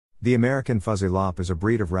The American Fuzzy Lop is a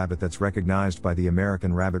breed of rabbit that's recognized by the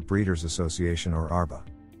American Rabbit Breeders Association or ARBA.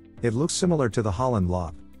 It looks similar to the Holland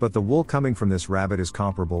lop, but the wool coming from this rabbit is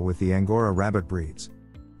comparable with the Angora rabbit breeds.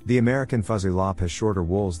 The American Fuzzy Lop has shorter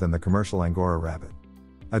wools than the commercial Angora rabbit.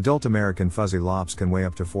 Adult American Fuzzy Lops can weigh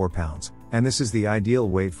up to 4 pounds, and this is the ideal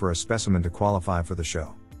weight for a specimen to qualify for the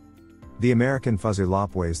show. The American Fuzzy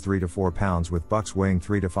Lop weighs 3 to 4 pounds with bucks weighing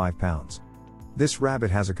 3 to 5 pounds. This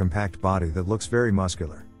rabbit has a compact body that looks very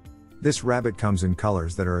muscular. This rabbit comes in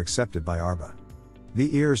colors that are accepted by ARBA.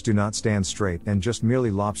 The ears do not stand straight and just merely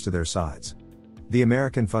lops to their sides. The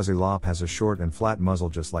American Fuzzy Lop has a short and flat muzzle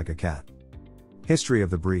just like a cat. History of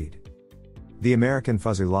the breed. The American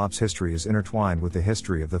Fuzzy Lop's history is intertwined with the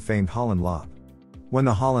history of the famed Holland lop. When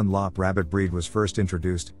the Holland lop rabbit breed was first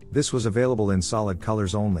introduced, this was available in solid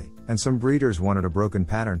colors only, and some breeders wanted a broken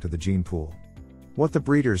pattern to the gene pool. What the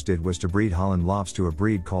breeders did was to breed Holland lops to a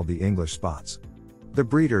breed called the English spots. The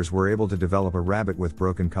breeders were able to develop a rabbit with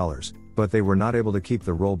broken colors, but they were not able to keep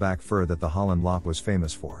the rollback fur that the Holland lop was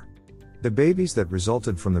famous for. The babies that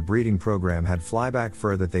resulted from the breeding program had flyback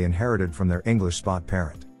fur that they inherited from their English spot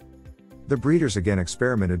parent. The breeders again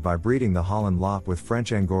experimented by breeding the Holland lop with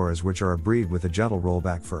French Angoras, which are a breed with a gentle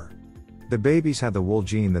rollback fur. The babies had the wool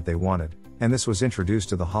gene that they wanted, and this was introduced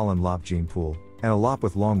to the Holland lop gene pool, and a lop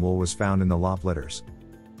with long wool was found in the lop litters.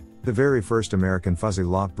 The very first American Fuzzy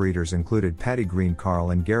Lop breeders included Patty Green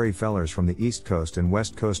Carl and Gary Fellers from the East Coast and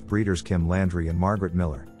West Coast breeders Kim Landry and Margaret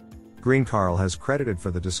Miller. Green Carl has credited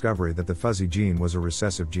for the discovery that the fuzzy gene was a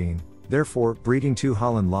recessive gene. Therefore, breeding 2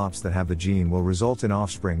 Holland lops that have the gene will result in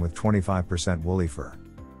offspring with 25% woolly fur.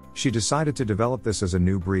 She decided to develop this as a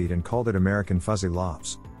new breed and called it American Fuzzy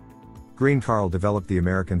Lops. Green Carl developed the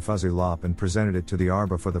American Fuzzy Lop and presented it to the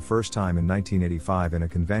ARBA for the first time in 1985 in a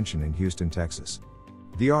convention in Houston, Texas.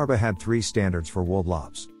 The ARBA had 3 standards for wool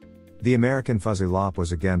lops. The American Fuzzy Lop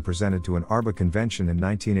was again presented to an ARBA convention in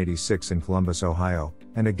 1986 in Columbus, Ohio,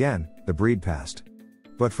 and again, the breed passed.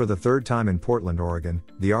 But for the 3rd time in Portland, Oregon,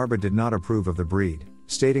 the ARBA did not approve of the breed,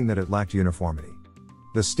 stating that it lacked uniformity.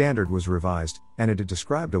 The standard was revised, and it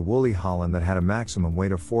described a woolly Holland that had a maximum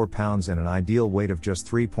weight of 4 pounds and an ideal weight of just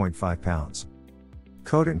 3.5 pounds.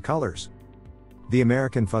 Coat and colors. The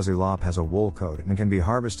American Fuzzy Lop has a wool coat and can be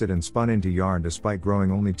harvested and spun into yarn despite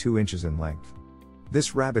growing only 2 inches in length.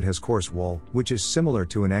 This rabbit has coarse wool, which is similar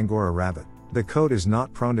to an Angora rabbit. The coat is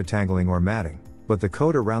not prone to tangling or matting, but the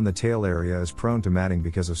coat around the tail area is prone to matting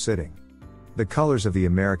because of sitting. The colors of the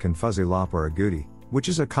American Fuzzy Lop are agouti, which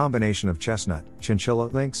is a combination of chestnut, chinchilla,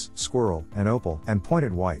 lynx, squirrel, and opal, and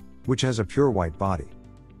pointed white, which has a pure white body.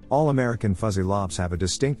 All American Fuzzy Lops have a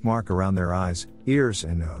distinct mark around their eyes, ears,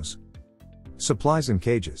 and nose. Supplies and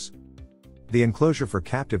cages. The enclosure for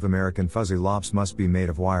captive American Fuzzy Lops must be made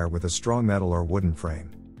of wire with a strong metal or wooden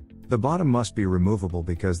frame. The bottom must be removable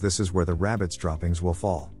because this is where the rabbit's droppings will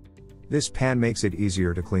fall. This pan makes it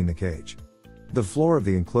easier to clean the cage. The floor of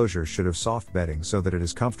the enclosure should have soft bedding so that it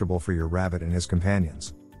is comfortable for your rabbit and his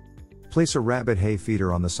companions. Place a rabbit hay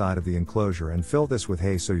feeder on the side of the enclosure and fill this with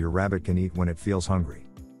hay so your rabbit can eat when it feels hungry.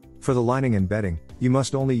 For the lining and bedding, you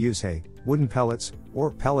must only use hay, wooden pellets,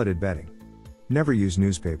 or pelleted bedding. Never use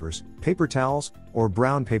newspapers, paper towels, or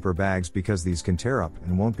brown paper bags because these can tear up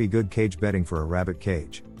and won't be good cage bedding for a rabbit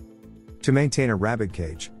cage. To maintain a rabbit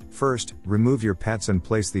cage, first, remove your pets and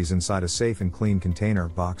place these inside a safe and clean container,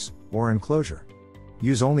 box, or enclosure.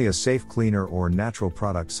 Use only a safe cleaner or natural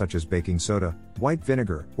product such as baking soda, white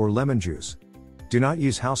vinegar, or lemon juice. Do not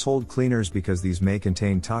use household cleaners because these may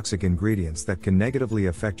contain toxic ingredients that can negatively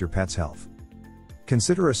affect your pet's health.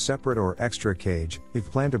 Consider a separate or extra cage if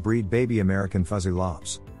you plan to breed baby American Fuzzy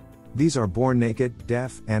Lops. These are born naked,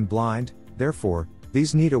 deaf, and blind, therefore,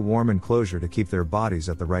 these need a warm enclosure to keep their bodies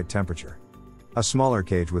at the right temperature. A smaller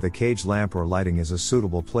cage with a cage lamp or lighting is a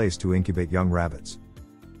suitable place to incubate young rabbits.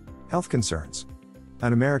 Health concerns.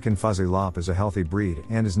 An American Fuzzy Lop is a healthy breed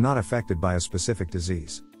and is not affected by a specific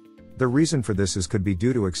disease. The reason for this could be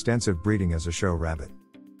due to extensive breeding as a show rabbit.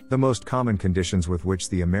 The most common conditions with which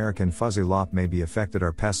the American Fuzzy Lop may be affected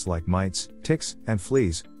are pests like mites, ticks, and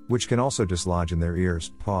fleas, which can also dislodge in their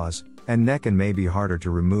ears, paws, and neck and may be harder to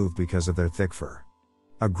remove because of their thick fur.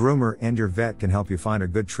 A groomer and your vet can help you find a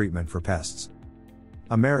good treatment for pests.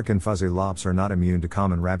 American Fuzzy Lops are not immune to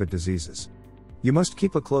common rabbit diseases. You must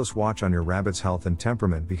keep a close watch on your rabbit's health and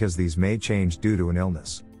temperament because these may change due to an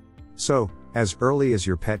illness. So, as early as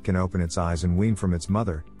your pet can open its eyes and wean from its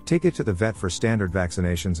mother, take it to the vet for standard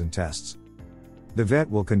vaccinations and tests. The vet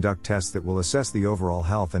will conduct tests that will assess the overall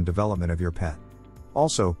health and development of your pet.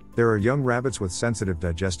 Also, there are young rabbits with sensitive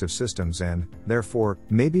digestive systems and, therefore,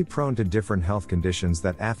 may be prone to different health conditions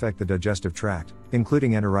that affect the digestive tract,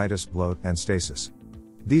 including enteritis, bloat, and stasis.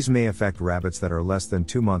 These may affect rabbits that are less than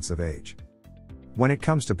 2 months of age. When it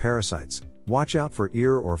comes to parasites, watch out for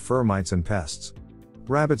ear or fur mites and pests.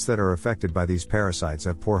 Rabbits that are affected by these parasites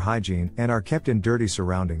have poor hygiene and are kept in dirty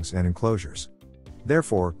surroundings and enclosures.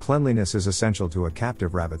 Therefore, cleanliness is essential to a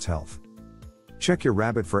captive rabbit's health. Check your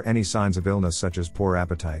rabbit for any signs of illness such as poor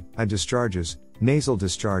appetite, eye discharges, nasal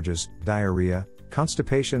discharges, diarrhea,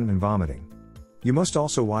 constipation and vomiting. You must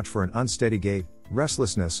also watch for an unsteady gait,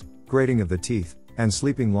 restlessness, grating of the teeth, and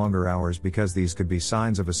sleeping longer hours because these could be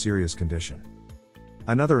signs of a serious condition.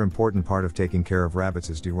 Another important part of taking care of rabbits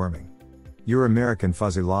is deworming. Your American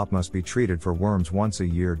fuzzy lop must be treated for worms once a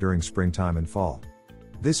year during springtime and fall.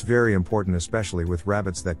 This is very important especially with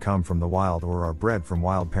rabbits that come from the wild or are bred from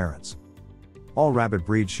wild parents. All rabbit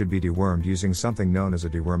breeds should be dewormed using something known as a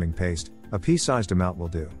deworming paste. A pea-sized amount will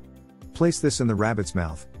do. Place this in the rabbit's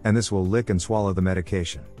mouth, and this will lick and swallow the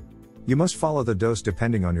medication. You must follow the dose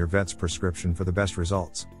depending on your vet's prescription for the best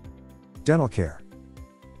results. Dental care.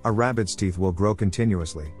 A rabbit's teeth will grow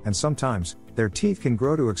continuously, and sometimes, their teeth can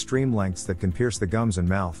grow to extreme lengths that can pierce the gums and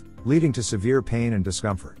mouth, leading to severe pain and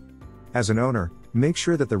discomfort. As an owner, make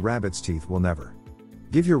sure that the rabbit's teeth will never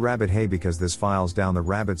give your rabbit hay because this files down the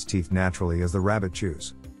rabbit's teeth naturally as the rabbit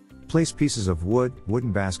chews. Place pieces of wood,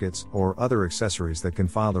 wooden baskets, or other accessories that can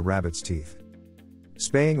file the rabbit's teeth.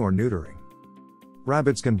 Spaying or neutering.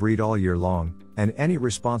 Rabbits can breed all year long, and any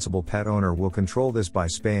responsible pet owner will control this by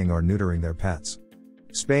spaying or neutering their pets.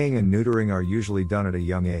 Spaying and neutering are usually done at a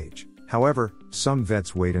young age. However, some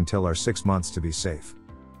vets wait until are 6 months to be safe.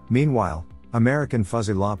 Meanwhile, American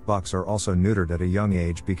fuzzy lop bucks are also neutered at a young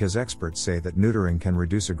age because experts say that neutering can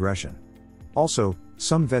reduce aggression. Also,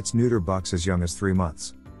 some vets neuter bucks as young as 3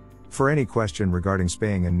 months. For any question regarding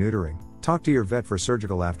spaying and neutering, talk to your vet for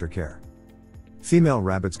surgical aftercare. Female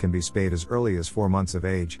rabbits can be spayed as early as 4 months of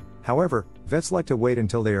age, however, vets like to wait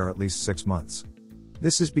until they are at least 6 months.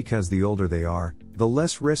 This is because the older they are, the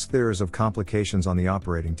less risk there is of complications on the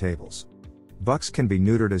operating tables. Bucks can be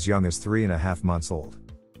neutered as young as 3.5 months old.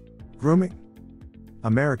 Grooming.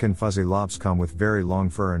 American fuzzy lops come with very long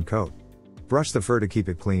fur and coat. Brush the fur to keep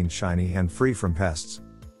it clean, shiny, and free from pests.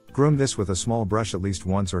 Groom this with a small brush at least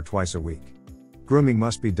once or twice a week. Grooming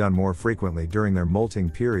must be done more frequently during their molting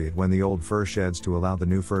period when the old fur sheds to allow the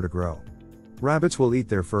new fur to grow. Rabbits will eat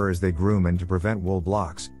their fur as they groom, and to prevent wool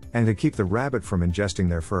blocks, and to keep the rabbit from ingesting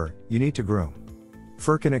their fur, you need to groom.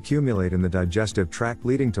 Fur can accumulate in the digestive tract,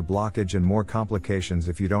 leading to blockage and more complications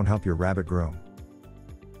if you don't help your rabbit groom.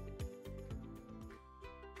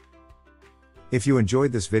 If you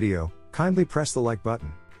enjoyed this video, kindly press the like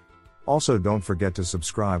button. Also, don't forget to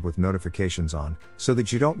subscribe with notifications on, so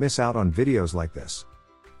that you don't miss out on videos like this.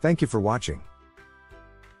 Thank you for watching.